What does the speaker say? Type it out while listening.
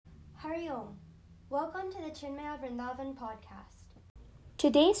Hari Om. Welcome to the Chinmaya Vrindavan podcast.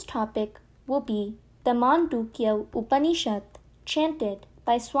 Today's topic will be the Mandukya Upanishad chanted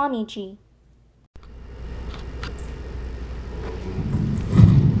by Swamiji.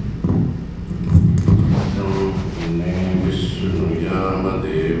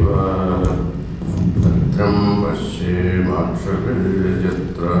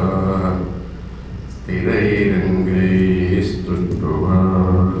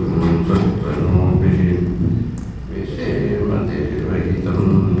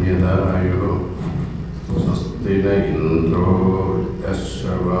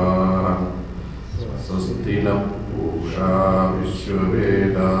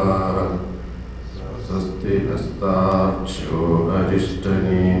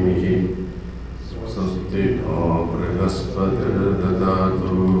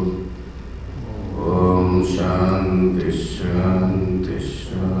 Om Shanti Shanti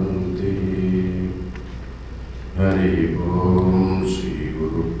Shanti. Hari Om Shri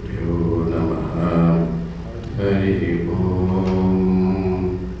Gurubhyo Namaha. Hari Om.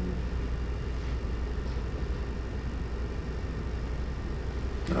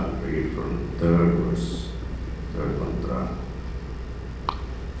 Now read from third verse, third mantra.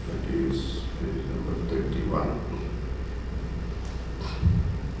 That is page number 31.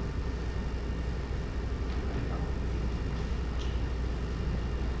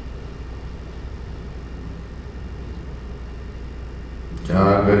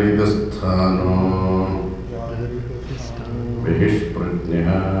 Jagarithasthano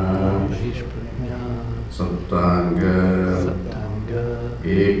Vihishprajñah Saptanga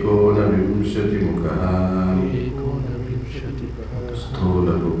Ekonavimshati Mukha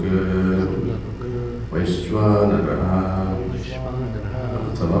Stholalukha Vaishvanaraha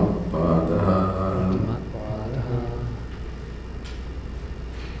Arthamapadaha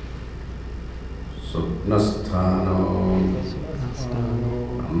Supnasthano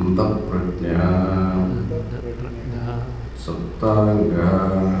Antaprajñah Saptanga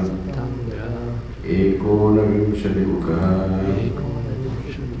Ekonavimshati Mukha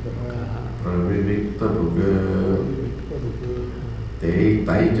Pravivikta Bhuga Te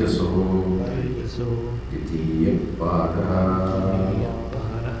Taijaso Titiya Pada.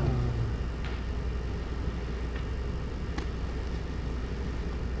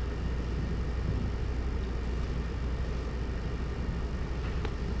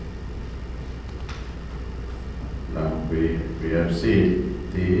 Now we have seen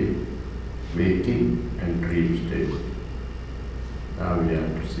the waking and dream state. Now we have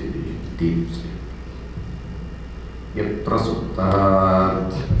to see the deep sleep. Yatra Supta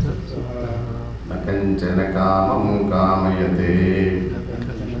Nakanchana Kamam Kamayate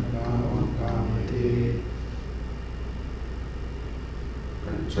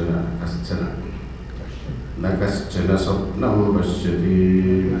Kanchana Kaschana Nakaschana Sapnam Pashyati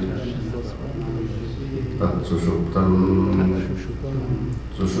Tat Sushuptam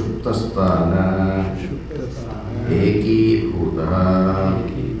Sushuptasthana Eki Bhuta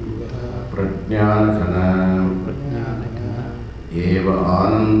Prajñanaghana Eva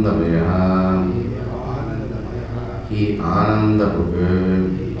Anandamaya Hi Anandabhuga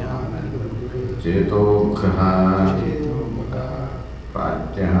Chetokha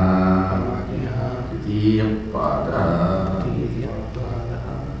Prajñah Titiyapada.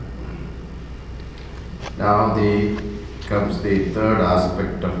 Now comes the third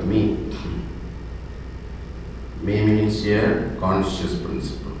aspect of me. Me means here conscious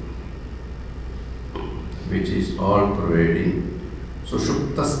principle, which is all pervading.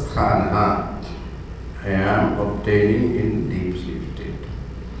 Sushuptasthana, I am obtaining in deep sleep state.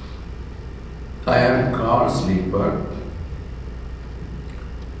 I am called sleeper.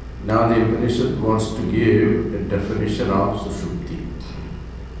 Now the Upanishad wants to give a definition of Sushupti.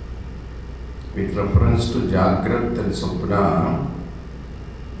 With reference to Jagrat and Sapna,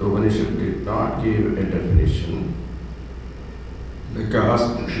 the Upanishad did not give a definition because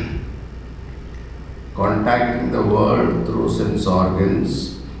contacting the world through sense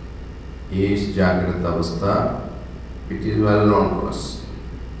organs is Jagrat Avastha, which is well known to us.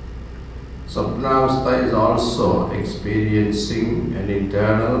 Sapna Avastha is also experiencing an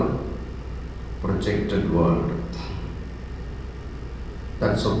internal projected world.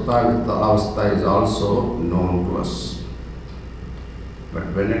 That Supta Avastha is also known to us.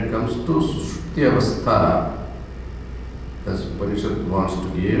 But when it comes to Sushupti Avastha, the Upanishad wants to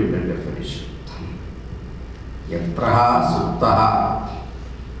give a definition. Yatraha Suptaha,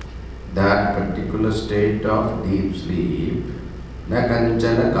 that particular state of deep sleep, na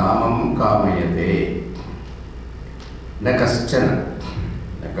kanchana kamam kamayate, na kaschana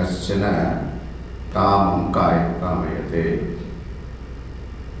Kashchana kamam kamayate.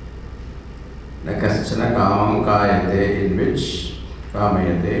 Na kashchana kamam kayate, in which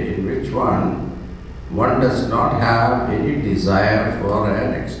one does not have any desire for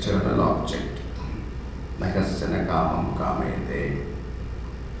an external object. Na kashchana kamam kamayate.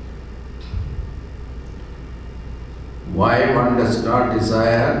 Why one does not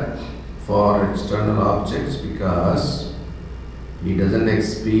desire for external objects? Because he doesn't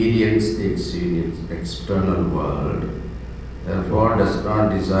experience the external world, therefore does not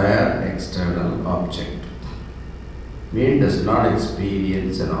desire external object. Mean does not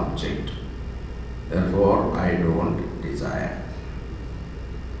experience an object, therefore I don't desire.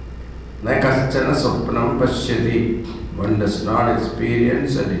 Na kaschana swapnam pashyati. One does not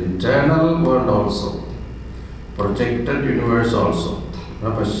experience an internal world also, projected universe also.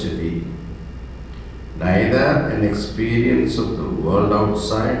 Na pashyati. Neither an experience of the world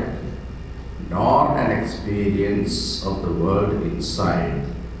outside nor an experience of the world inside,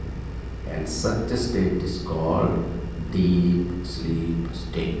 and such a state is called deep sleep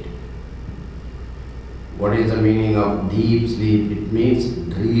state. What is the meaning of deep sleep? It means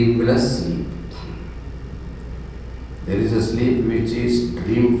dreamless sleep. There is a sleep which is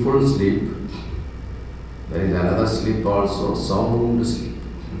dreamful sleep. There is another sleep also, sound sleep.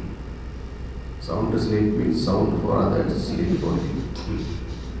 Sound sleep means sound for others, sleep for you.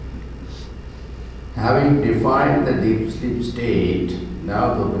 Having defined the deep sleep state,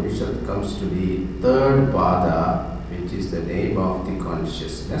 now the Upanishad comes to the third pada, which is the name of the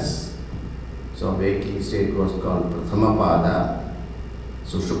consciousness. So waking state was called Prathama pada,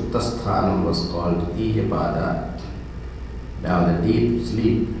 Sushupta sthanam was called Ditiya pada. Now the deep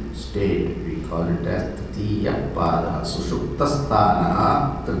sleep state, we call it as Tritiya pada, Sushupta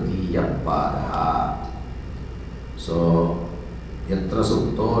sthana Tritiya pada. So yatra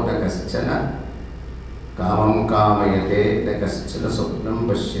supto na kaschana kamam kamayate na kaschana swapnam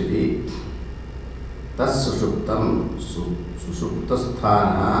pashyati tas sushuptam sushupta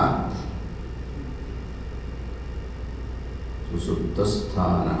sthana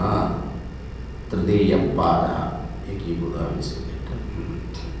Tritiya pada. एक ही बुधा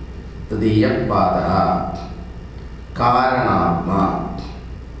तदीय पादः कारणात्मा.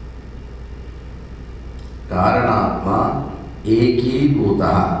 कारणात्मा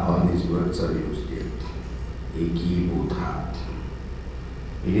ekibhutah. All these words are used here. Ekibhutah.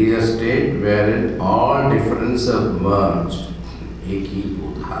 It is a state wherein all differences are merged.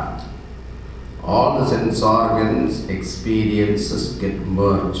 Ekibhutah. All the sense organs, experiences get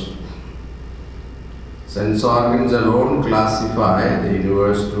merged. Sense organs alone classify the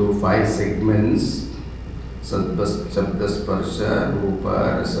universe to 5 segments: Sabda, Sparsha,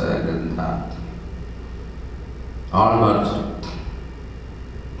 Rupa, Rasa, Gandha. All merged.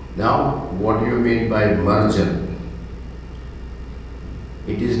 Now, what do you mean by merger?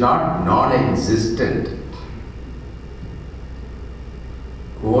 It is not non-existent.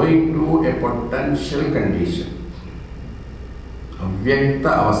 Going to a potential condition.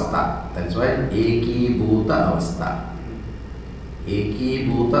 Avyakta avastha. That's why ekibhuta avastha.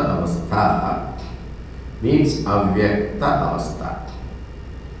 Ekibhuta avastha means avyakta avastha.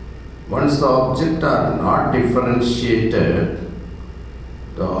 Once the objects are not differentiated,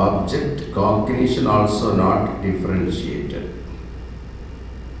 the object cognition also not differentiated.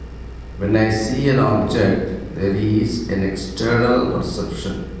 When I see an object, there is an external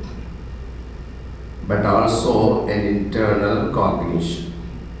perception, but also an internal cognition.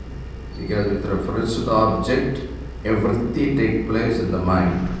 Because with reference to the object, everything takes place in the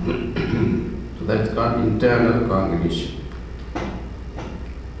mind. So that's called internal cognition.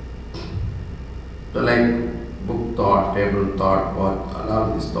 So like book thought, table thought, all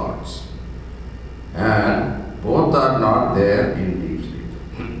of these thoughts. And both are not there in deep sleep.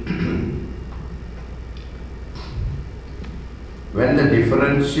 When the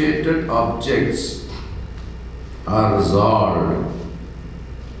differentiated objects are resolved,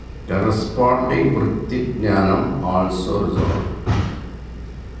 corresponding vritti jnanam also resolved.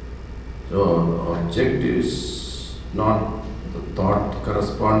 So the object is not, the thought,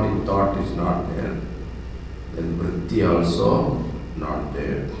 corresponding thought is not there, then vritti also not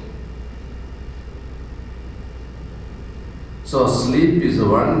there. So sleep is the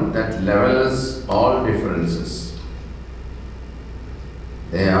one that levels all differences.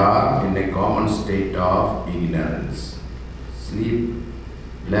 They are in a common state of ignorance. Sleep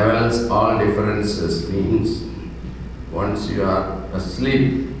levels all differences means once you are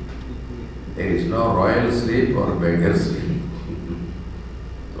asleep, there is no royal sleep or beggar sleep.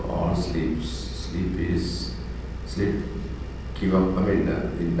 So all sleep की give up,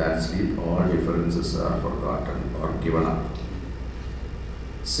 in that sleep, all differences are forgotten or given up.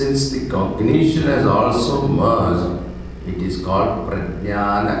 Since the cognition has also merged, it is called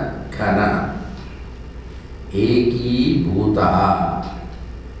Prajnana Ghana. Eki Bhutaha.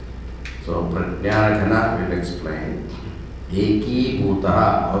 So Prajnana Ghana will explain. Eki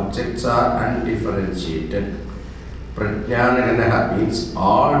Bhutaha, objects are undifferentiated. Prajnana Ghana means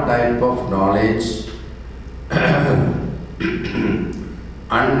all type of knowledge.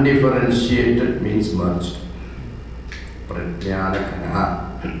 Undifferentiated means merged. Prajnana Ghana.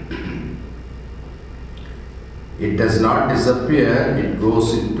 It does not disappear, it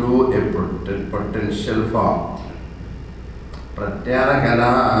goes into a potential form. Prajnana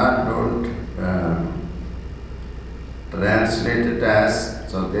Ghana, don't translate it as,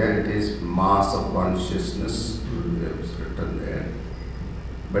 so there it is, mass of consciousness, it's written there.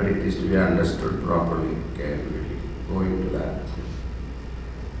 But it is to be understood properly. Okay, we will go into that.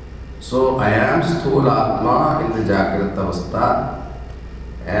 So I am Sthula Atma in the Jagrata Avastha,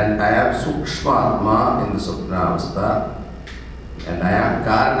 and I am Sukshma Atma in the Supna Avastha, and I am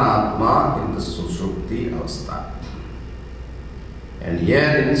Karana Atma in the Sushupti Avastha. And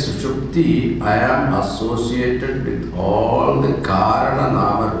here in Sushupti, I am associated with all the Karana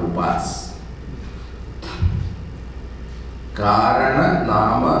Nama Rupas. Karana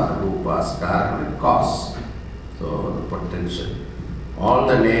Nama Rupas, Karana cause, so the potential. All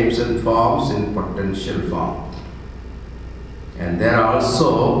the names and forms in potential form. And they are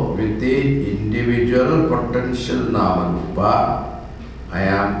also with the individual potential Nama Rupa. I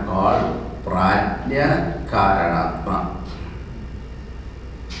am called Prajna Karanatma.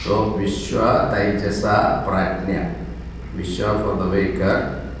 So Vishwa Taijasa Prajna. Vishwa for the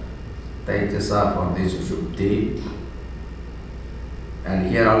waker, Taijasa for the Sushupti. And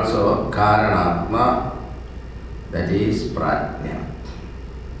here also Karanatma, that is Prajna.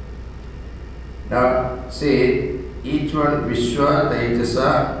 Now see, each one, Vishwa,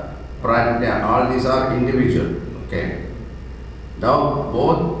 Taijasa, Prajna, all these are individual. Okay. Now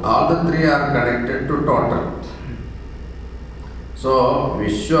all the three are connected to total. So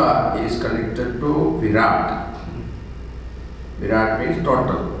Vishwa is connected to Virat. Virat means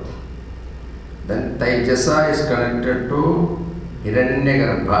total. Then Taijasa is connected to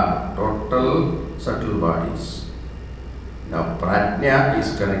Hiranyagarbha, total subtle bodies. Now Prajna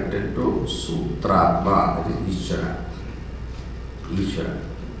is connected to Sutratma, that is Ishvara. Ishvara.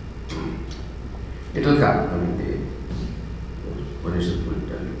 It will come, the Upanishad will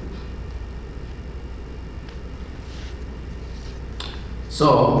tell you.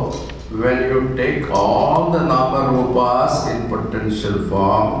 So, when you take all the Nama Rupas in potential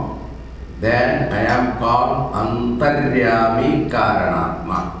form, then I am called Antaryami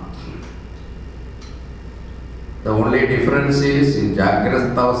Karanatma. The only difference is in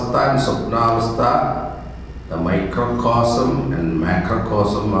Jagrata Avastha and Supna Avastha, the microcosm and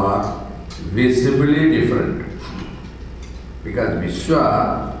macrocosm are visibly different. Because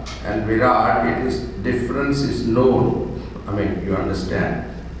Vishwa and Virat, difference is known. You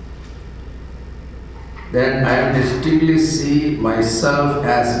understand. Then I am distinctly see myself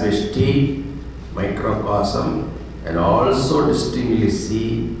as Vishti, microcosm, and also distinctly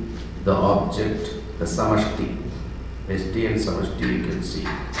see the object, the Samashti. Vishti and Samashti you can see.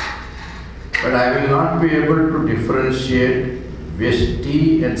 But I will not be able to differentiate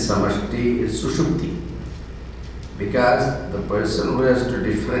Vishti and Samashti in Sushupti. Because the person who has to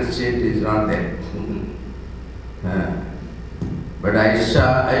differentiate is not there. But I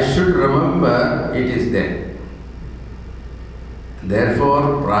should remember it is there.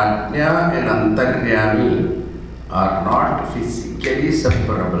 Therefore, Prajna and Antaryami are not physically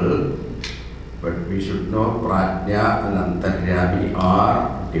separable, but we should know Prajna and Antaryami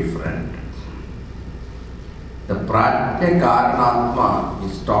are different. The Prajna Karanatma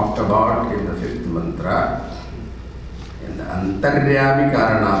is talked about in the 5th mantra, and the Antaryami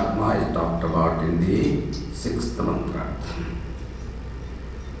Karanatma is talked about in the 6th mantra.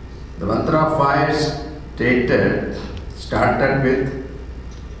 The mantra 5 started with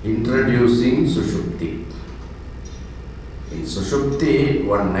introducing Sushupti. In Sushupti,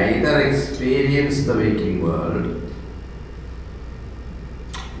 one neither experiences the waking world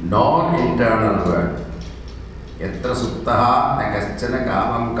nor internal world. Yatra suptaha na kaschana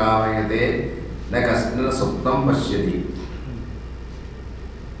kamam kamayate na kasnana suptam pashyati.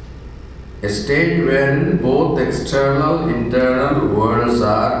 A state wherein both external and internal worlds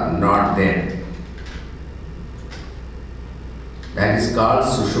are not there. That is called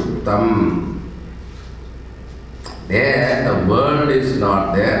Sushuptam. There, the world is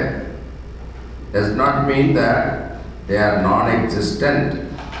not there. Does not mean that they are non-existent,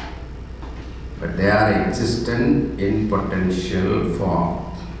 but they are existent in potential form.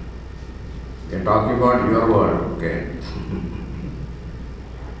 We are talking about your world, okay?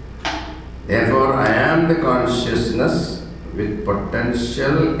 Therefore, I am the consciousness with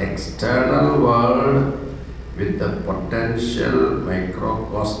potential external world, with the potential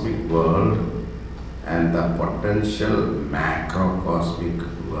microcosmic world and the potential macrocosmic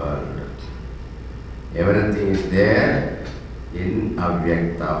world. Everything is there in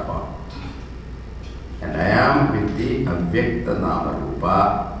Avyakta form. And I am with the Avyakta Nama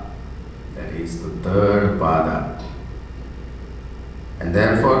Rupa, that is the third pada. And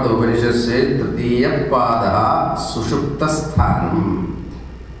therefore the Upanishad says, Tritiya Padaha Sushupta Sthanam.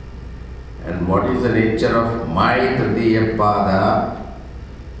 And what is the nature of my Tritiya Pada?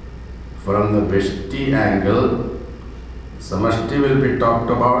 From the Veshti angle, Samashti will be talked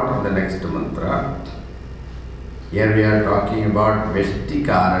about in the next mantra. Here we are talking about Veshti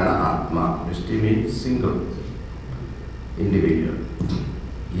Karana Atma. Veshti means single, individual.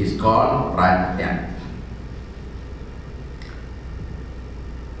 He is called Prajna.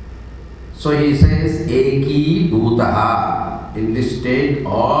 So he says, Eki Bhutaha. In this state,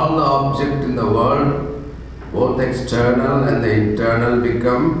 all the objects in the world, both external and the internal,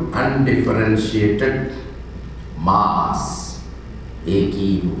 become undifferentiated mass.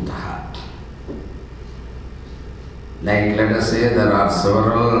 Eki Bhutaha. Like, let us say there are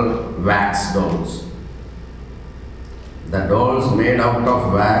several wax dolls. The dolls made out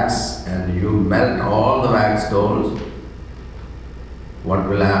of wax, and you melt all the wax dolls. What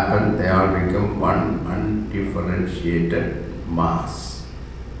will happen? They all become one undifferentiated mass.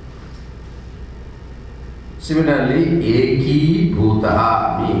 Similarly, Eki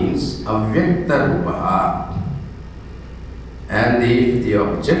Bhutaha means Avyakta Rupaha. And if the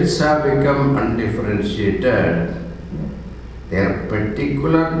objects have become undifferentiated, their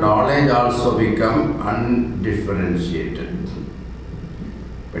particular knowledge also become undifferentiated.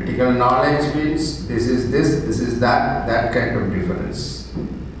 Particular knowledge means this is that, that kind of difference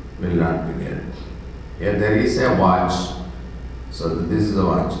will not be there. Here there is a watch, so this is a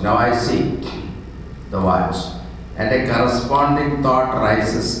watch. Now I see the watch, and a corresponding thought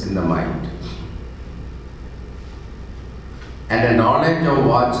rises in the mind. And a knowledge of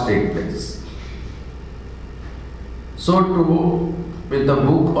watch takes place. So too with the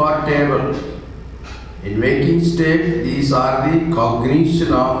book or table. In waking state, these are the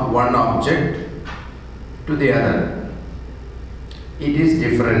cognition of one object to the other. It is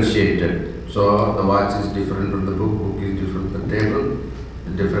differentiated. So the watch is different from the book, book is different from the table.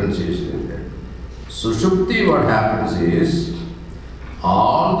 The differentiation is there. Sushupti, what happens is,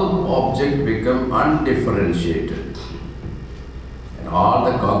 all the objects become undifferentiated. And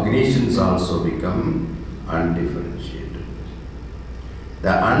all the cognitions also become undifferentiated. The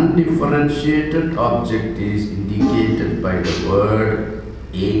undifferentiated object is indicated by the word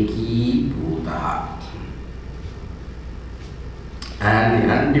Eki Bhutaha. And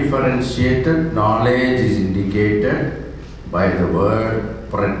the undifferentiated knowledge is indicated by the word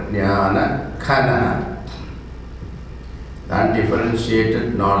Prajnana Khana. The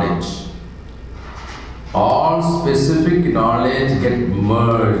undifferentiated knowledge. All specific knowledge get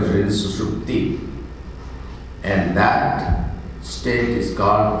merged in Sushupti. And that state is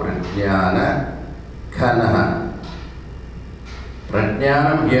called Prajnana Khana.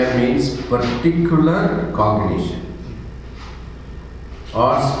 Prajnanam here means particular cognition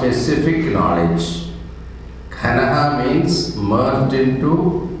or specific knowledge. Khana means merged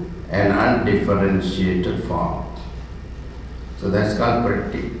into an undifferentiated form. So that's called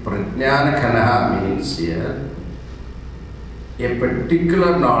Prajnana Khana means here a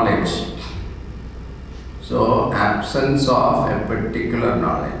particular knowledge. So, absence of a particular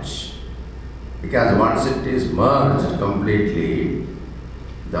knowledge. Because once it is merged completely,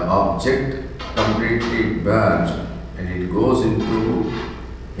 the object completely merged and it goes into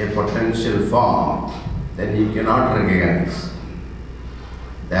a potential form, then you cannot recognize.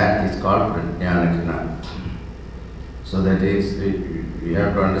 That is called Prajnana. So that is, you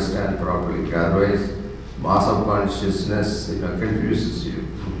have to understand properly, otherwise mass of consciousness confuses you.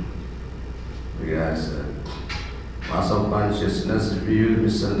 Because mass of consciousness, we will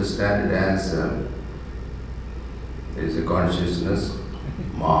misunderstand it as there is a consciousness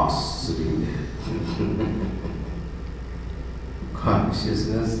mass sitting there.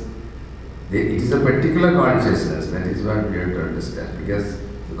 Consciousness, it is a particular consciousness, that is what we have to understand, because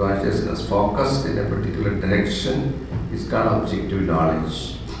the consciousness focused in a particular direction is called objective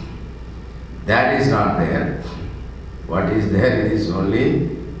knowledge. That is not there. What is there is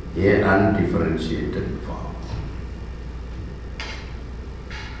only an undifferentiated form.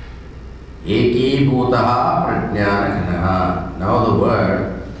 Ekibhutaha prajnanaganaha. Now the word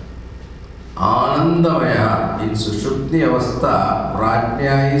Anandamaya in Sushupti Avastha,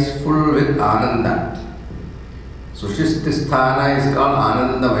 Prajna is full with Ananda. Sushishtisthana is called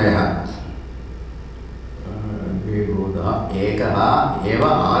Anandamaya. Ekaha eva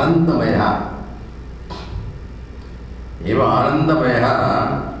Anandamaya. Eva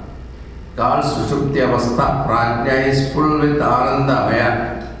Anandamaya called Sushupti Avastha. Prajna is full with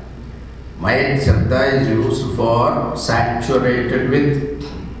Anandamaya. Mayat Shabda is used for saturated with.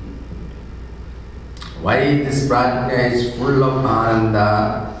 Why this Prajna is full of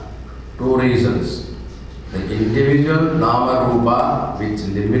Ananda? Two reasons. The individual Nama Rupa which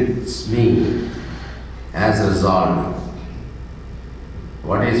limits me has resolved.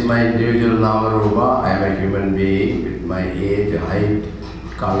 What is my individual Nama Rupa? I am a human being with my age, height,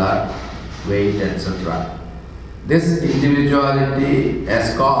 color, weight, etc. This individuality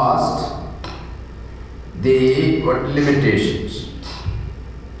has caused the limitations.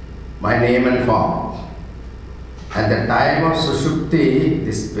 My name and form. At the time of Sushupti,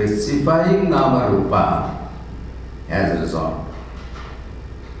 the specifying Nama Rupa has resolved.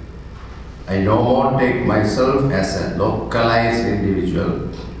 I no more take myself as a localized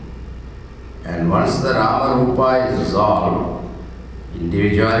individual. And once the Nama Rupa is resolved,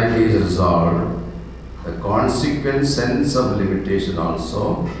 individuality is resolved, the consequent sense of limitation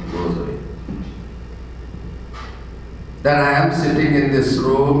also goes away. Then I am sitting in this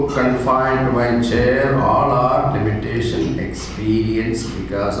room, confined to my chair, all are limitation experienced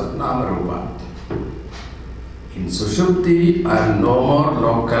because of Nama Rupa. In Sushupti, I am no more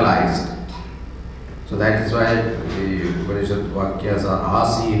localized. So that is why the Upanishad Vakyas are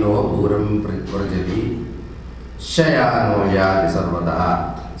Asino Duram Pravrajati Shayano Yadi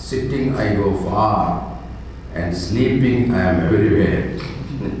Sarvadaha. Sitting I go far and sleeping I am everywhere.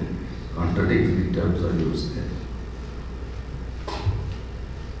 Contradictory terms are used there.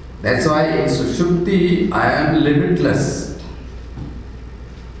 That's why in Sushupti I am limitless.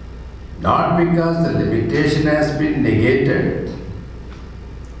 Not because the limitation has been negated,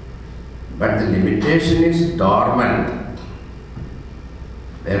 but the limitation is dormant.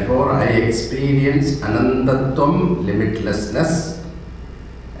 Therefore I experience Anandatvam, limitlessness,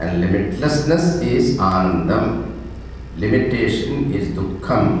 and limitlessness is Anandam. Limitation is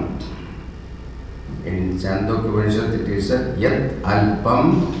Dukkham. In Chandogya Upanishad it is said, Yat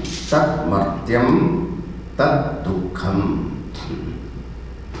alpam tat martyam tat dukkham.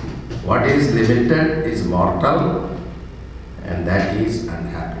 What is limited is mortal, and that is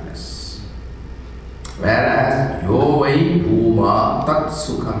unhappiness. Whereas yo vai bhuma tat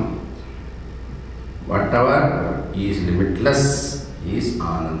sukham. Whatever is limitless is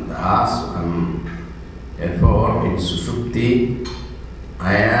ananda sukham. Therefore, in Sushupti,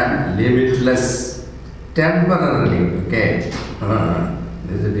 I am limitless. Temporarily, okay.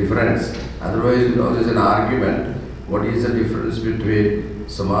 There is a difference. Otherwise, you know, there is an argument. What is the difference between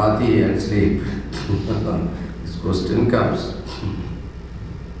samadhi and sleep? This question comes.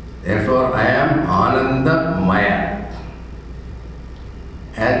 Therefore, I am Ananda Maya.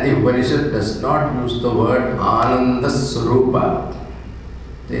 And the Upanishad does not use the word Ananda Swarupa.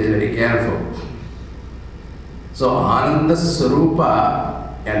 They are very careful. So, Ananda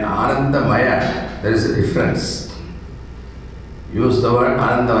Swarupa and Ananda Maya, there is a difference. Use the word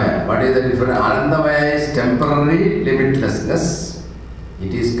Anandamaya. What is the difference? Anandamaya is temporary limitlessness.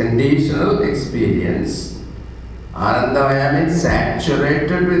 It is conditional experience. Anandamaya means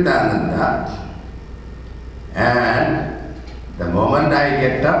saturated with Ananda. And the moment I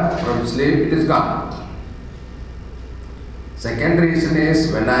get up from sleep, it is gone. Second reason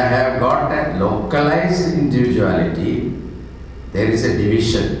is when I have got a localized individuality, there is a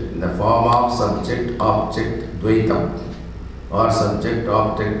division in the form of subject-object dvaitam or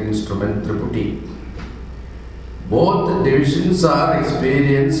subject-object-instrument triputi. Both divisions are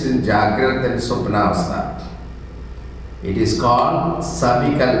experienced in Jagrat and Swapna Avastha. It is called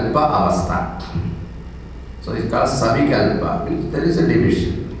Savikalpa Avastha. So it is called Savikalpa, means there is a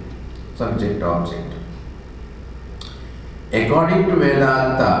division, subject-object. According to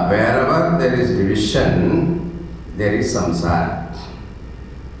Vedanta, wherever there is division, there is samsara.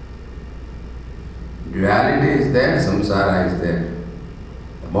 Duality is there, samsara is there.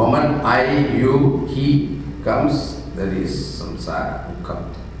 The moment I, you, he comes, there is samsara who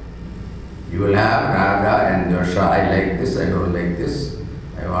comes. You will have raga and dosha. I like this, I don't like this.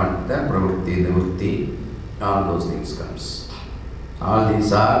 I want the pravritti, nivritti, all those things comes. All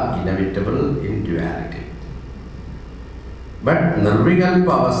these are inevitable in duality. But Nirvikalpa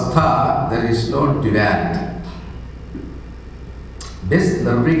Avastha, there is no duality. is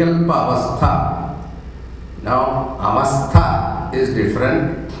Nirvikalpa Avastha. Now, Avastha is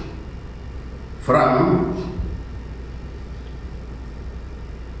different from,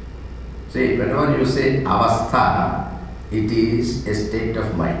 see, whenever you say Avastha, it is a state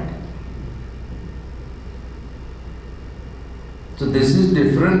of mind. So this is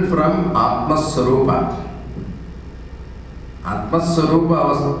different from Atma Swarupa. Atma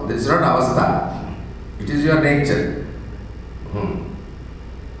Swarupa, this is not Avastha, it is your nature.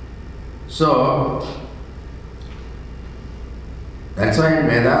 So, that's why in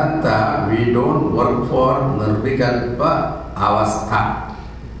Vedanta we don't work for Nirvikalpa Avastha,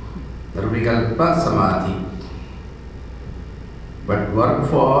 Nirvikalpa Samadhi, but work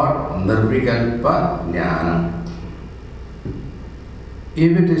for Nirvikalpa Jnanam.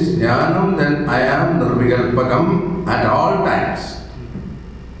 If it is Jnanam, then I am Nirvikalpakam at all times.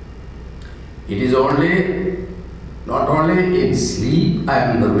 It is only, not only in sleep I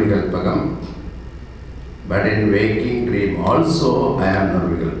am Nirvikalpakam, but in waking dream also I am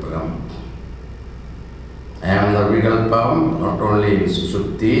Nirvikalpakam. I am Nirvikalpakam not only in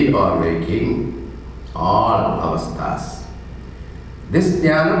Sushupti or waking, all avasthas. This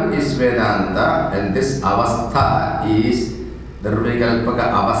Jnanam is Vedanta and this Avastha is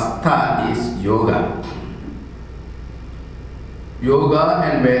Nirvikalpaka Avastha is Yoga. Yoga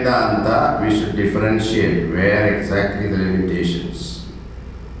and Vedanta we should differentiate where exactly the limitations.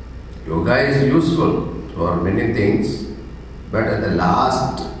 Yoga is useful for many things, but at the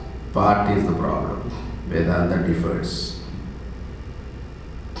last part is the problem. Vedanta differs.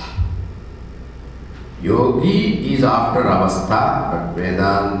 Yogi is after Avastha, but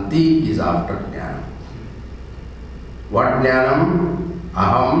Vedanti is after Jnana. What Jnanam?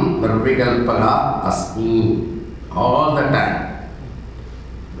 Aham Nirvikalpaka Asmi. All the time.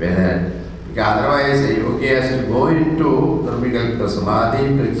 Because otherwise a yogi has to go into Nirvikalpa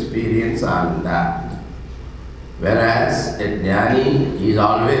Samadhi to experience Ananda. Whereas a Jnani is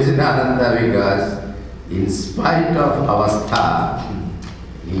always in Ananda because in spite of Avastha,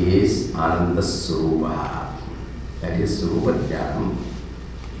 he is Ananda Swarupa. That is Swarupa Jnanam.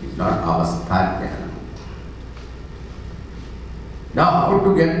 It is not Avastha Jnanam. Now, how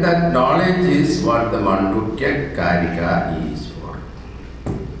to get that knowledge is what the Mandukya Karika is for.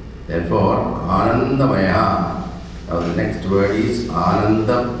 Therefore, Anandamaya, now the next word is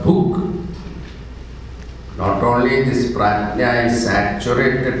Ananda Bhuk. Not only this Prajna is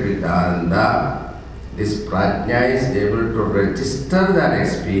saturated with Ananda, this Prajna is able to register that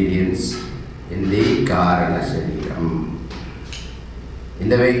experience in the Karana Shariram. In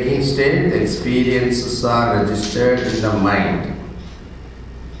the waking state, the experiences are registered in the mind.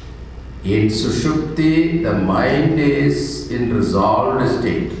 In Sushupti, the mind is in resolved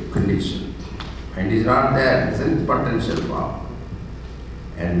state, condition. Mind is not there, it is in potential form.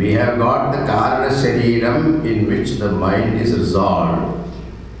 And we have got the Karana Shariram in which the mind is resolved.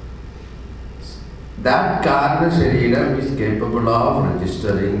 That Karana Shariram is capable of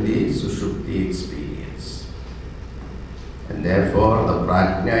registering the Sushupti experience. And therefore the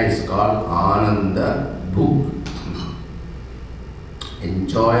Prajna is called Ananda Bhuk.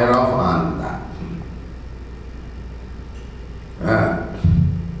 Enjoyer of Ananda.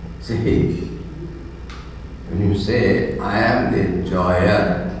 See, when you say, I am the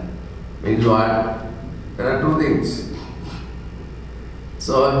enjoyer, means what? There are two things.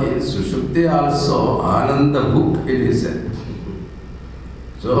 So in Sushupti also, Ananda Bhuk it is said.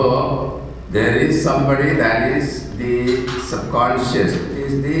 So there is somebody that is the subconscious, it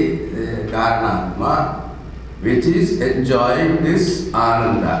is the Karanatma, which is enjoying this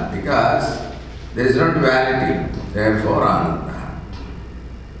Ananda because there is not duality, therefore Ananda.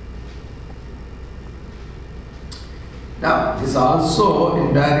 Now, this also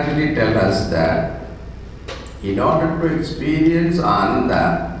indirectly tells us that in order to experience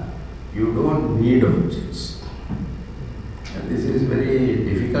Ananda, you don't need objects. And this is very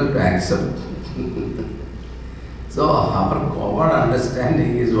difficult to accept. So, our common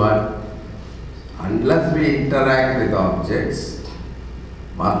understanding is what? Unless we interact with objects,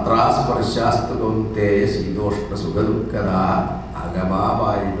 matras parshastu gunte sidoshna sugadukkada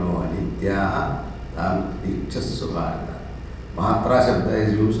agamabayino anitya tam tikchas sugata. Matra shabda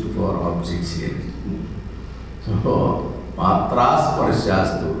is used for objects here. So, matras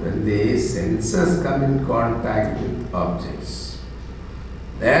parshastu, when the senses come in contact with objects,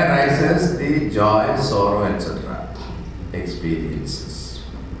 there rises the joy, sorrow, etc. experiences.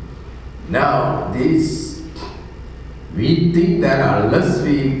 Now, this, we think that unless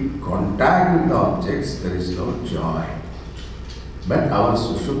we contact with the objects, there is no joy. But our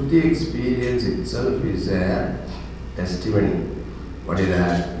Sushupti experience itself is a testimony What is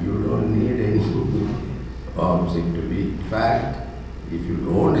that? You don't need any object to be. In fact, if you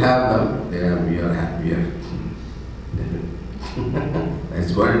don't have them, then you are happier.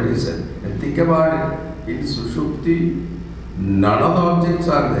 That's what it is. And think about it. In Sushupti, none of the objects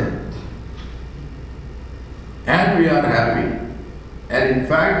are there. And we are happy. And in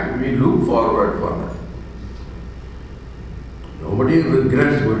fact, we look forward for that. Nobody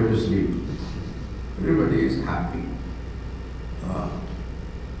regrets going to sleep. Everybody is happy.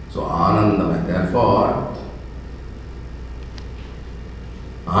 So Anandamaya. Therefore,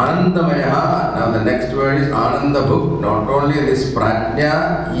 Anandamaya, now the next word is Ananda book. Not only this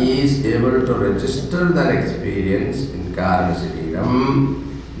Prajna is able to register that experience in Karma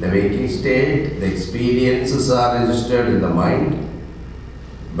Shariram, the waking state, the experiences are registered in the mind,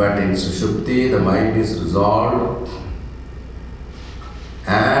 but in Sushupti the mind is resolved,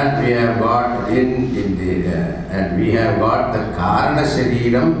 and we have got the Karana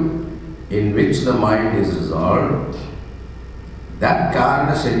Shariram in which the mind is resolved. That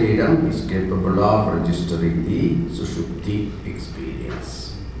Karana Shariram is capable of registering the Sushupti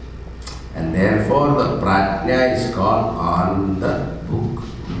experience. And therefore the Prajna is called Ananda book.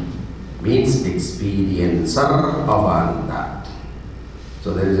 Means experiencer of Ananda.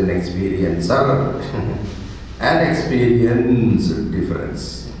 So there is an experiencer and experience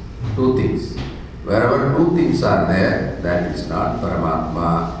difference. Two things. Wherever two things are there, that is not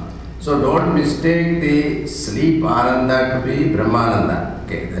Paramatma. So don't mistake the sleep Ananda to be Brahmananda.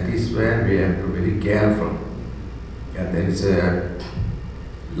 Okay, that is where we have to be very careful. Yeah, there is a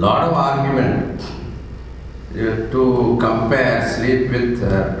lot of argument to compare sleep with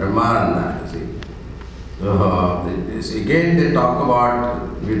Brahmananda. So again they talk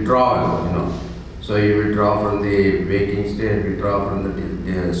about withdrawal, So you withdraw from the waking state, withdraw from the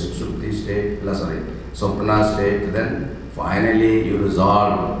Sushupti state, Sopana state, then finally you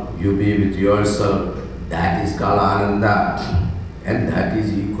resolve, you be with yourself. That is called Ananda, and that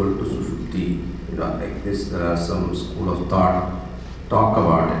is equal to Sushupti. Like this, there are some school of thought talk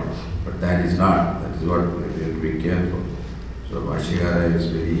about it, but that is not. That is what we have to be careful. So Bhashyakara is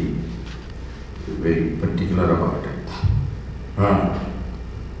very, very particular about it.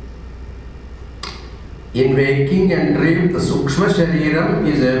 In waking and dream, the Sukshma Shariram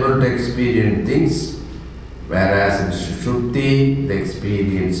is able to experience things, whereas in Sushupti, the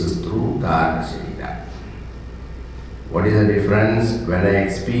experience is through Karma Sharira. What is the difference? When I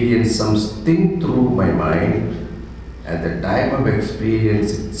experience something through my mind, at the time of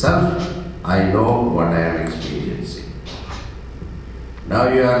experience itself, I know what I am experiencing. Now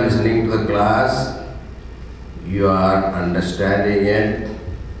you are listening to the class, you are understanding it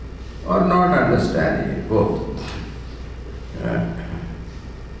or not understanding it, both.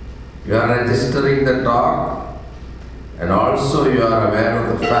 You are registering the talk, and also you are aware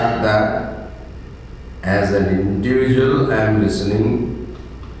of the fact that as an individual I am listening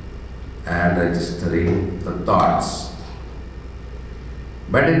and registering the thoughts.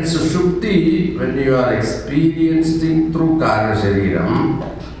 But in Sushupti, when you are experiencing through Karma Shariram,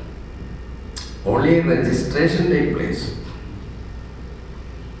 only registration takes place.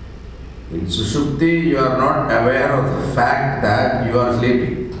 In Sushupti, you are not aware of the fact that you are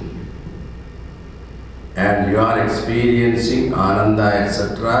sleeping. And you are experiencing Ananda,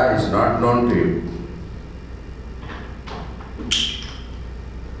 etc. is not known to you.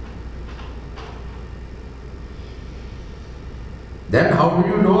 Then how do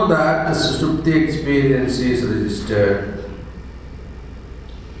you know that the Sushupti experience is registered?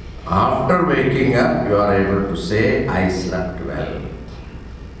 After waking up, you are able to say, I slept well.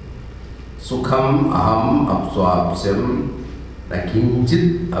 Sukham aham apswapsyam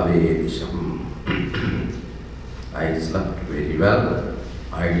nakinchit avedisham. I slept very well.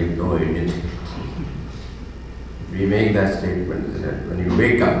 I didn't know anything. We make that statement, isn't it? When you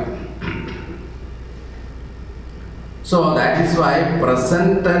wake up. So that is why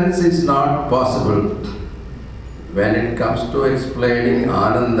present tense is not possible when it comes to explaining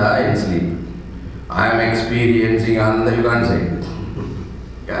Ananda in sleep. I am experiencing Ananda, you can't say it.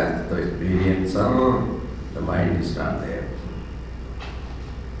 Because the experiencer, the mind is not there.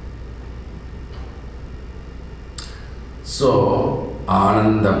 So,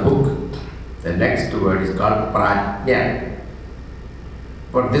 Ananda book, the next word is called Prajna.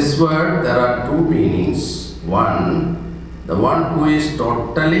 For this word, there are two meanings. One, the one who is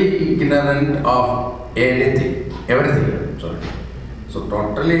totally ignorant of anything, everything. Sorry. So,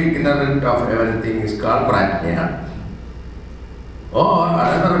 totally ignorant of everything is called Prajna. Or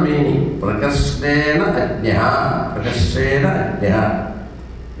another meaning, Prakashrena Ajnaha. Prakashrena Ajnaha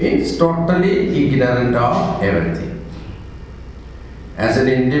means totally ignorant of everything. As an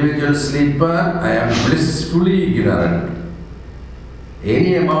individual sleeper, I am blissfully ignorant.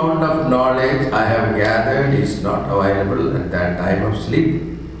 Any amount of knowledge I have gathered is not available at that time of sleep,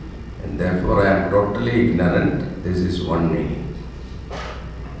 and therefore I am totally ignorant. This is one meaning.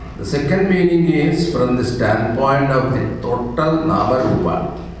 The second meaning is from the standpoint of the total Nama-Rupa.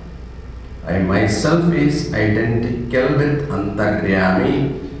 I myself is identical with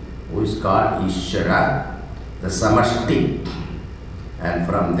Antaryami, who is called Ishvara, the Samashti. And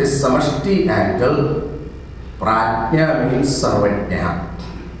from this Samashti angle, Prajna means Sarvajna.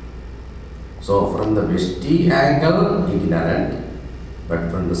 So from the Vishti angle, ignorant,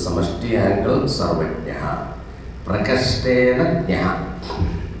 but from the Samashti angle, Sarvajna. Prakashtena Jna.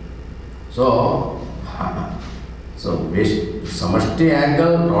 So Samashti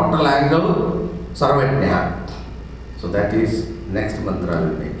angle, total angle, Sarvajna. So that is next mantra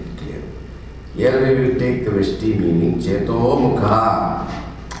will make it clear. Here we will take the Vishti meaning, Cheto Mukha.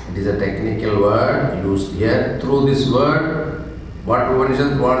 It is a technical word used here. Through this word, what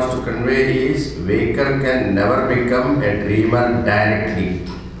Upanishad wants to convey is, waker can never become a dreamer directly.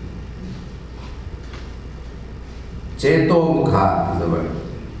 Cheto Mukha is the word.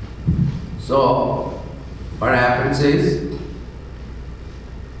 So, what happens is,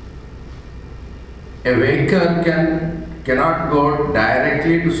 a waker cannot go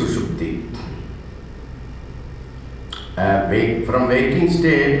directly to Sushupti. From waking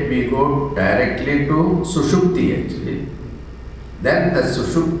state, we go directly to Sushupti actually. Then the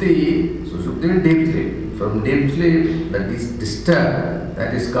Sushupti means deep sleep. From deep sleep that is disturbed,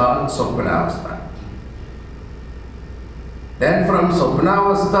 that is called Sopnavastha. Then from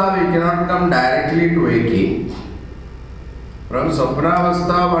Sopnavastha we cannot come directly to waking. From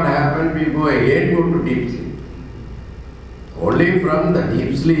Sopnavastha what happened, we go to deep sleep. Only from the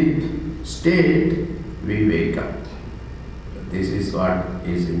deep sleep state we wake up. This is what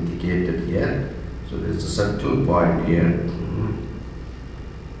is indicated here. So there is a subtle point here.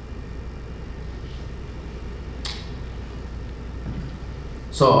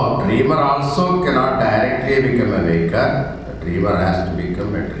 So dreamer also cannot directly become a waker. The dreamer has to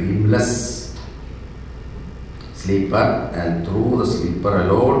become a dreamless sleeper, and through the sleeper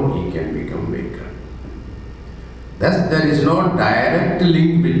alone he can become waker. Thus there is no direct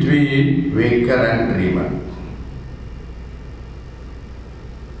link between waker and dreamer.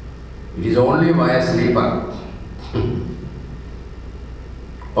 It is only via sleeper.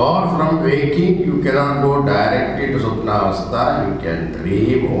 Or from waking, you cannot go directly to Supnavastha. You can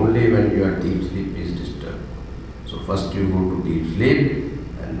dream only when your deep sleep is disturbed. So first you go to deep sleep,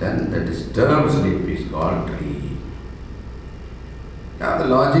 and then the disturbed sleep is called dream. Now the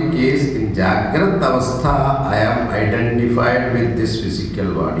logic is, in Jagrat Avastha, I am identified with this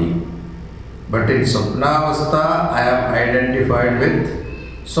physical body. But in Supnavastha, I am identified with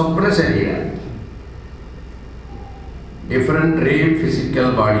Sopna Sharira, different dream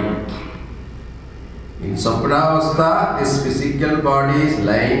physical body. In Sopnavastha, this physical body is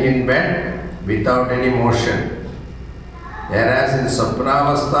lying in bed without any motion. Whereas in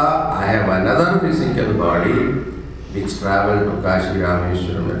Sopnavastha, I have another physical body which travel to Kashi,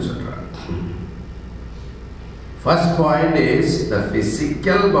 Rameshwaram, etc. First point is, the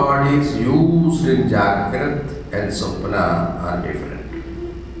physical bodies used in Jagrat and Sopna are different.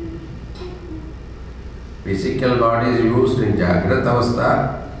 Physical bodies used in Jagrat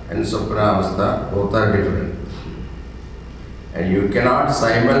Avastha and Sopna Avastha, both are different. And you cannot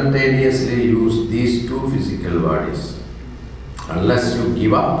simultaneously use these two physical bodies unless you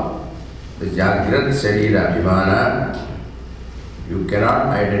give up the Jagrat Sharira Abhimana. You cannot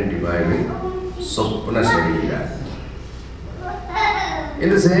identify with Sopna Sharira. In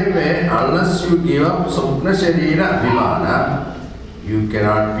the same way, unless you give up Sopna Sharira Abhimana, you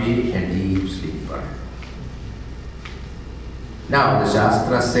cannot be a deep sleeper. Now the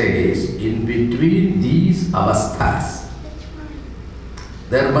Shastra says, in between these avasthas,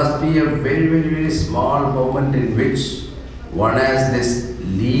 there must be a very small moment in which one has this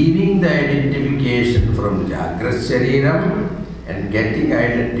leaving the identification from Jagrat Shariram and getting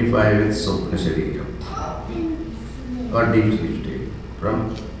identified with Sopna Shariram or deep sleep state.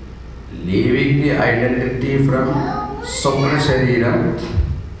 From leaving the identity from Sopna Shariram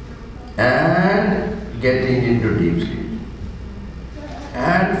and getting into deep sleep.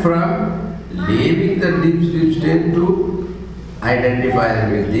 And from leaving the deep sleep state to identify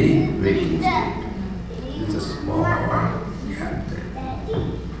with the waking state. It's a small gap there.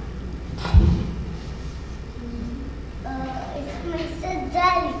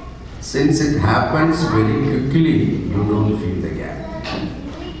 Since it happens very quickly, you don't feel the gap.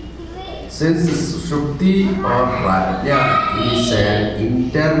 since Sushupti or Prajna is an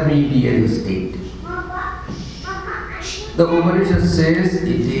intermediary state, the Upanishad says it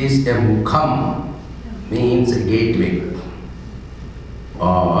is a mukham, means a gateway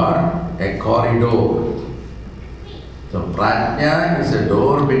or a corridor. So Prajna is a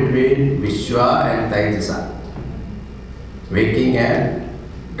door between Vishwa and Taijasa, waking and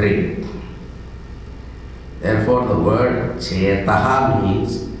dream. Therefore the word Chetaha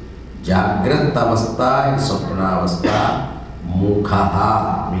means Jagrat Avastha and Sapna Avastha.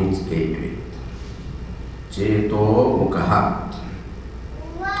 Mukhaha means gateway. Cheto Mukhaha.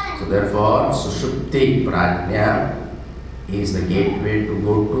 So therefore Sushupti Prajna is the gateway to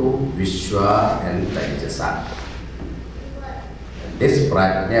go to Vishwa and Taijasa. This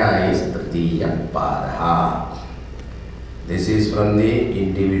Prajna is Tritiya Padaha. This is from the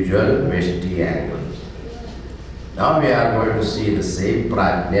individual Veshti angle. Now we are going to see the same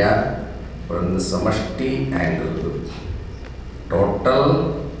Prajna from the Samashti angle.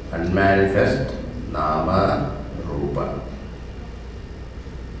 Total and manifest Nama Rupa.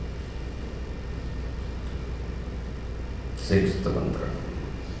 Sixth mantra.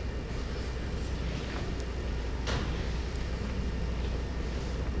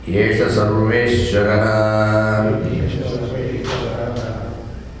 Yesha Sarveshwara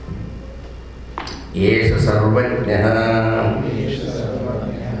Yesha Sarvajnaha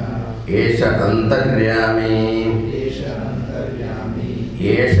Yesha Antaryami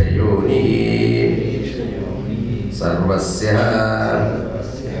Yesha Yonihi Sarvasya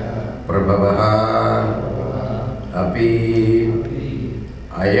Prabhavaha Api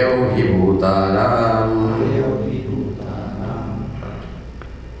Ayau Hi Bhutanam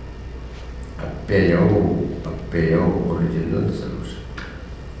Appeyo, original solution.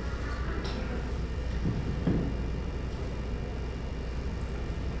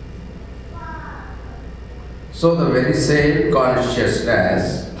 So the very same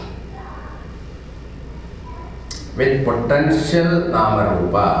consciousness with potential Nama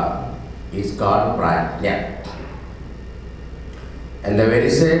Rupa is called Prajna. And the very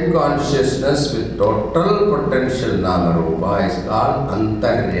same consciousness with total potential Nama Rupa is called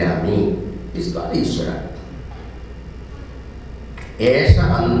Antaryami. Is called Ishvara. Esha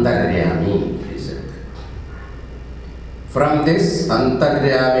Antaryami, he said. From this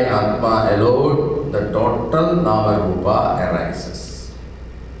Antaryami Atma alone, the total Nama Rupa arises.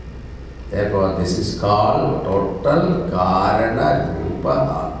 Therefore, this is called total Karana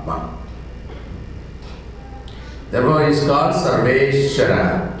Rupa Atma. Therefore, he is called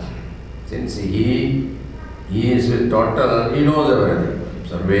Sarveshwara. Since he is with total, he knows everything.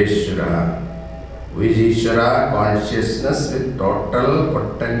 Sarveshwara. Who is Ishvara? Consciousness with total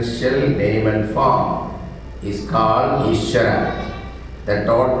potential name and form is called Ishvara. The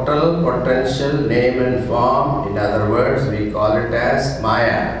total potential name and form, in other words, we call it as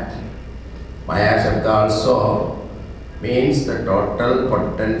Maya. Maya Shabda also means the total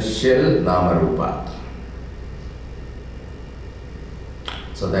potential Nama Rupa.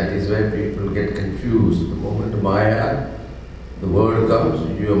 So that is why people get confused. The moment Maya, the word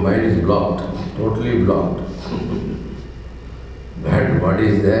comes, your mind is blocked, totally blocked. But what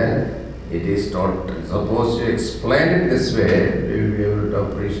is there? It is total. Suppose you explain it this way, we will be able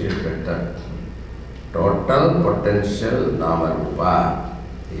to appreciate better. Total potential Nama Rupa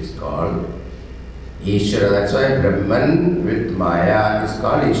is called Ishvara. That's why Brahman with Maya is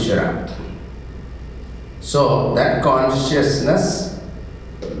called Ishvara. So that consciousness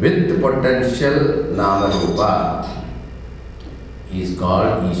with potential Nama Rupa is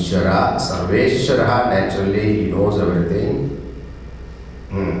called Ishvara. Sarveshwara, naturally he knows everything.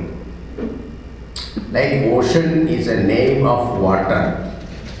 Like ocean is a name of water.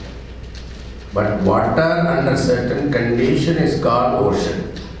 But water under certain condition is called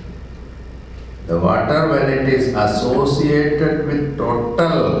ocean. The water, when it is associated with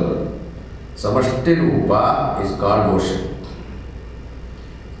total Samashti Rupa, is called ocean.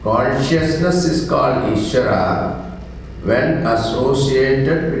 Consciousness is called Ishvara when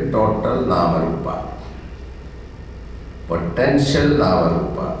associated with total Nama Rupa. Potential Nama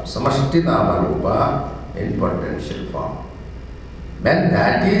Rupa, Samashti Nama Rupa in potential form. When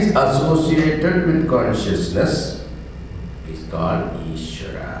that is associated with consciousness, is called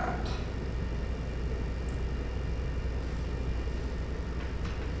Ishvara.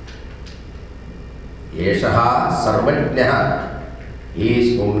 Yeshaha Sarvajnaha. He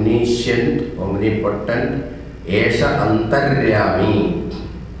is omniscient, omnipotent. Esha Antaryami.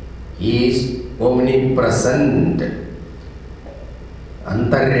 He is omnipresent.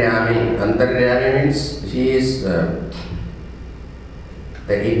 Antaryami. Antaryami means he is the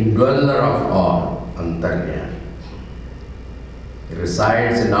the indweller of all, Antaryami. He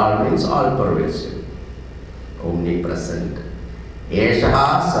resides in all, means all pervasive, omnipresent. Eshaha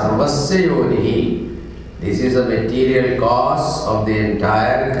sarvasya yonihi. This is the material cause of the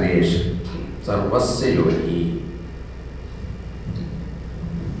entire creation. Sarvasya yonihi.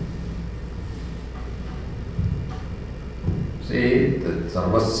 See, the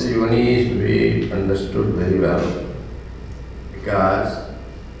sarvasya yoni is to be understood very well, because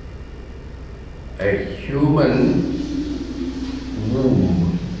a human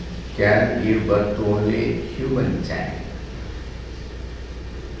womb can give birth to only a human child.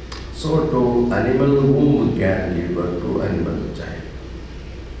 So to animal womb can give birth to animal child.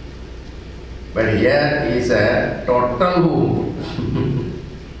 But here is a total womb.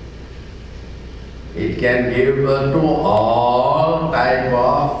 It can give birth to all type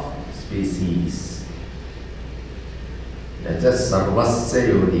of species. That's a sarvasya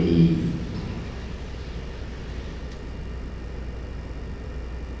yoni.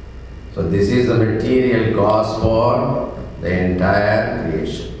 So this is the material cause for the entire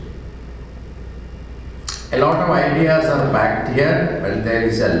creation. A lot of ideas are packed here. When there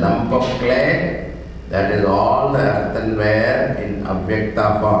is a lump of clay, that is all the earthenware in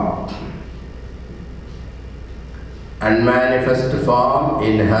avyakta form. Unmanifest form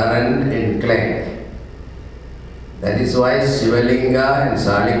inherent in clay. That is why Shivalinga and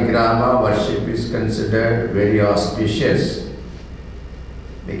Saligrama worship is considered very auspicious,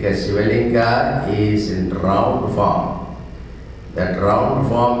 because Shivalinga is in round form. That round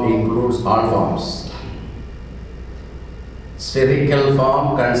form includes all forms. Spherical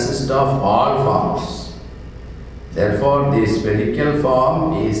form consists of all forms. Therefore, the spherical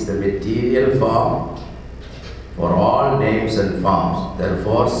form is the material form for all names and forms.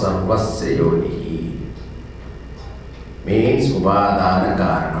 Therefore, sarvasya yonihi means upadana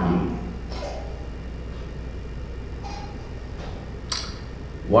karanam.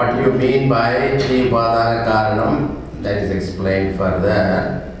 What do you mean by the upadana karanam? That is explained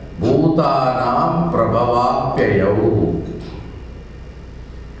further. Bhutanam prabhavapyayav.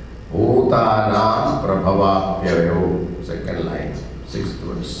 Bhutanam prabhavapyayav. Second line, 6th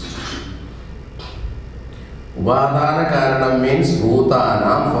verse. Upadana karanam means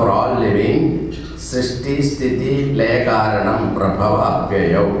bhutanam, for all living. Srishti sthiti laya karanam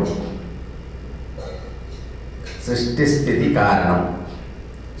prabhavapyayav. Srishti sthiti karanam.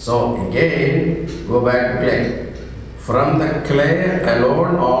 So again, go back to clay. From the clay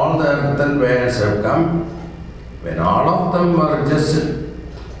alone, all the earthenwares have come. When all of them merges,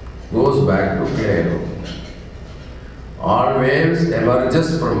 goes back to clay alone. All waves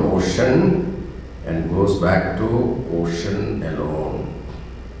emerges from ocean and goes back to ocean alone.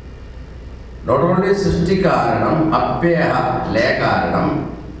 Not only Srishti Karanam, Apyaha, Laya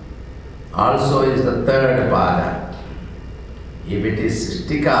Karanam, also is the third pada. If it is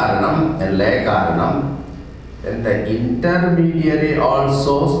Srishti Karanam and Laya Karanam, then the intermediary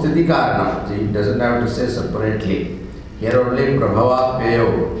also Sthiti Karanam. See, it doesn't have to say separately. Here only Prabhava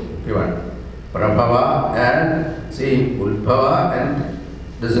Pyayo given. Prabhava and see Ulbhava and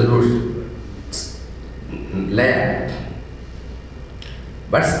dissolution. Laya.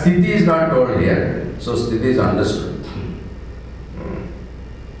 But Sthiti is not told here, so Sthiti is understood.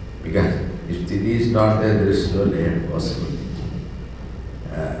 Because if Sthiti is not there, there is no Laya possible.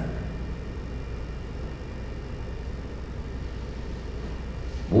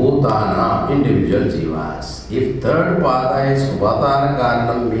 Bhutana, individual jivas. If third pada is upadana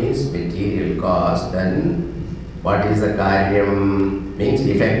karanam, means material cause, then what is the karyam? Means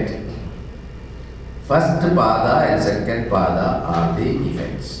effect. First pada and second pada are the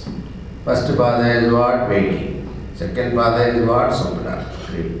effects. First pada is what? Waking. Second pada is what? Supana.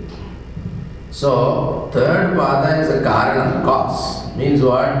 So, third pada is a karanam, cause. Means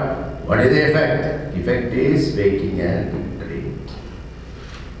what? What is the effect? Effect is waking and dream.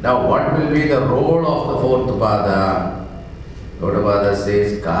 Now, what will be the role of the fourth pada? Gaudapada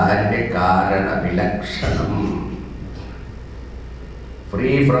says, karya karana vilakshanam.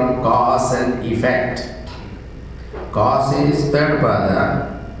 Free from cause and effect. Cause is third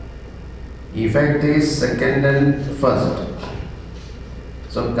pada. Effect is second and first.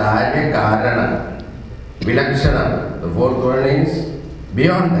 So, karya karana vilakshanam. The fourth one is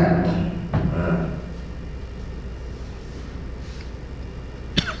beyond that.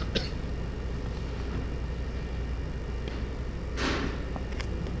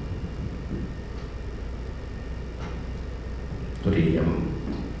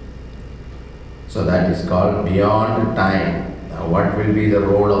 So that is called beyond time. Now what will be the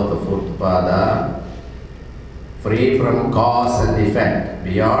role of the fourth pada? free from cause and effect.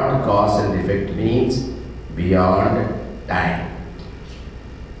 Beyond cause and effect means beyond time.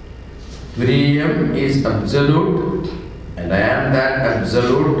 Turiyam is absolute, and I am that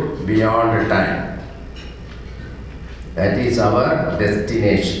absolute beyond time. That is our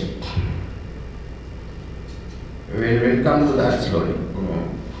destination. We will come to that slowly.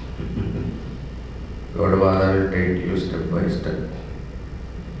 Gaudavada will take you step by step.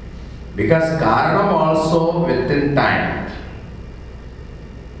 Because Karanam also within time.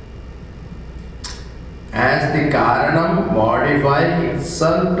 As the Karanam modify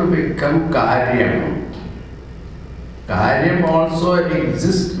itself to become Karyam, Karyam also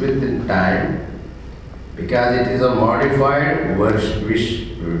exists within time because it is a modified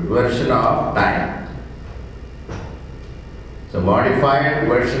version of time. The modified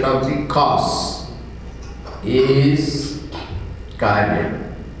version of the cause is Karyam.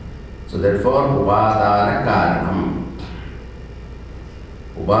 So therefore, Upadana Karanam.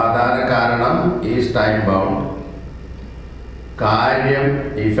 Upadana Karanam is time bound.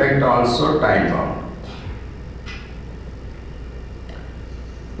 Karyam, effect also time bound.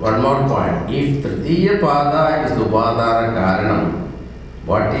 One more point. If Tritiya Pada is the Upadana Karanam,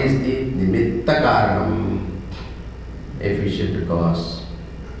 what is the Nimitta Karanam? Efficient cause.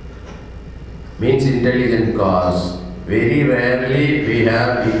 Means intelligent cause. Very rarely we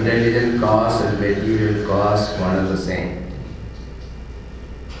have intelligent cause and material cause one and the same.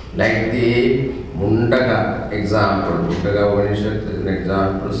 Like the Mundaka example. Mundaka Upanishad is an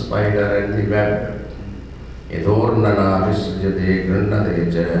example, spider and the web. Yadornana vishyate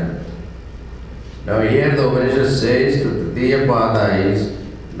grannate. Now here the Upanishad says that the Tritiya is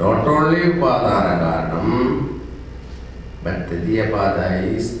not only Upadana Karanam, but Tritiya Pada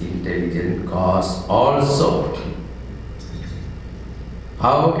is intelligent cause also.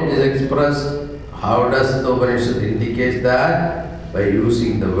 How it is expressed? How does the Upanishad indicate that? By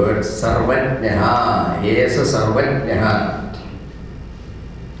using the word Sarvajnaha. Esa Sarvajnaha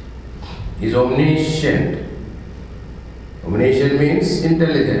is omniscient. Omniscient means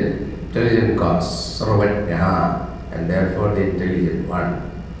intelligent cause. Sarvajnaha, and therefore the intelligent one.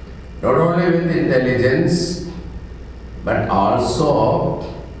 Not only with intelligence, but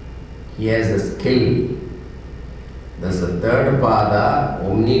also he has a skill. Thus the third pada,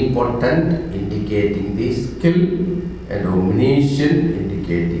 omnipotent, indicating the skill, and omniscient,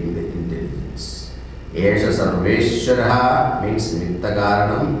 indicating the intelligence. Esha Sarveshwaraha means Nimitta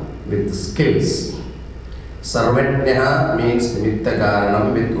Karanam with skills. Sarvajnaha means Nimitta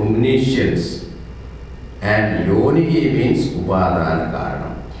Karanam with omniscience. And Yonihi means Upadana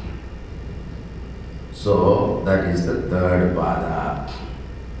Karanam. So that is the third pada.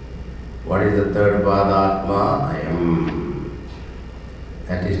 What is the third pada? Atma, I am.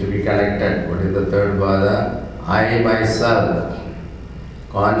 That is to be connected. What is the third pada? I myself.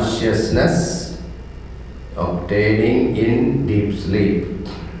 Consciousness obtaining in deep sleep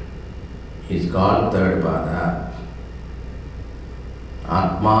is called third pada.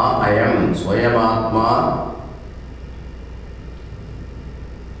 Atma, I am. Swayam Atma.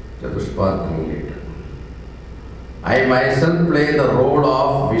 Chatushpatni later. I myself play the role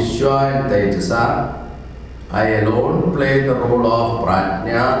of Vishwa and Tejasa. I alone play the role of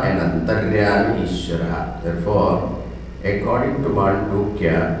Prajna and Antaryami Ishvara. Therefore, according to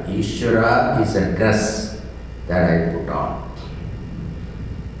Mandukya, Ishvara is a dress that I put on.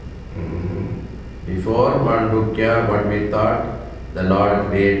 Before Mandukya, what we thought, the Lord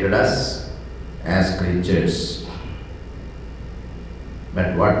created us as creatures.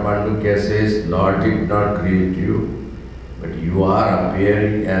 But what Mandukya says, Lord did not create you, but you are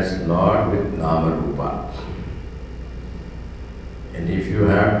appearing as Lord with Nama Rupa. And if you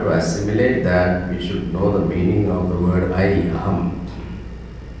have to assimilate that, we should know the meaning of the word I, Aham.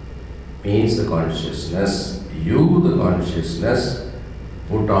 Means the consciousness. You, the consciousness,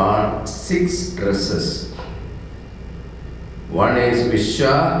 put on 6 dresses. One is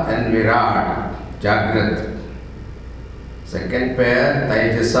Vishwa and Virat, Jagrat. Second pair,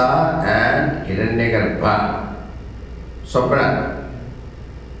 Taijasa and Hiranyagarbha, Sopra.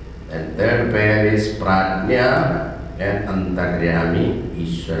 And third pair is Prajna and Antaryami,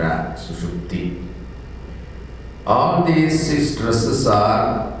 Ishvara, Sushupti. All these 6 dresses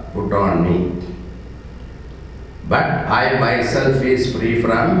are put on me. But I myself is free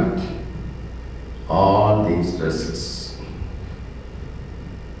from all these dresses.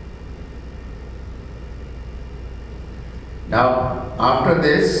 Now, after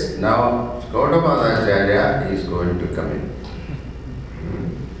this, now Gaudapada Acharya is going to come in.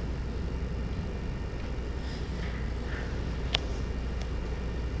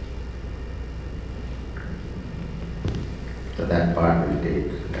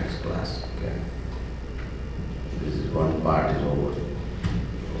 next class. Okay. This is one part is over.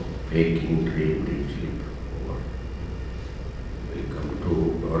 Waking, dream, deep sleep. Over. We'll come to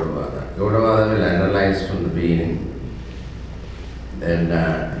Gaudavada. Gaudavada will analyze from the beginning. Then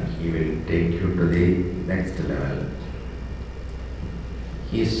he will take you to the next level.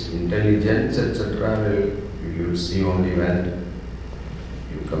 His intelligence, etc., you will see only when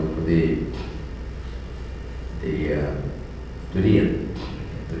you come to the Turiya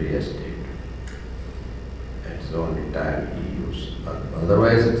state. That's the only time he used.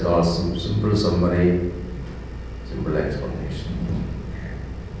 Otherwise, it's all simple summary, simple explanation.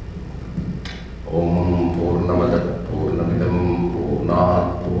 Om Purnamada Purnamidam Purnat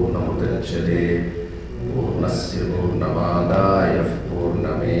Purnamudachyate Purnasya Purnamadaya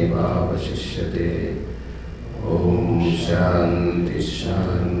Purnameva Vashishyate. Om Shanti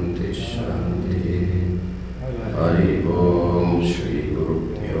Shanti Shanti. Hari Om Shri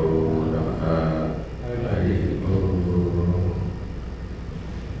Gurubhyo Namaha. Hari Om.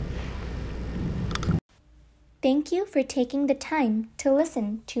 Thank you for taking the time to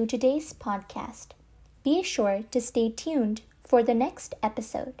listen to today's podcast. Be sure to stay tuned for the next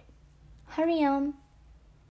episode. Hari Om.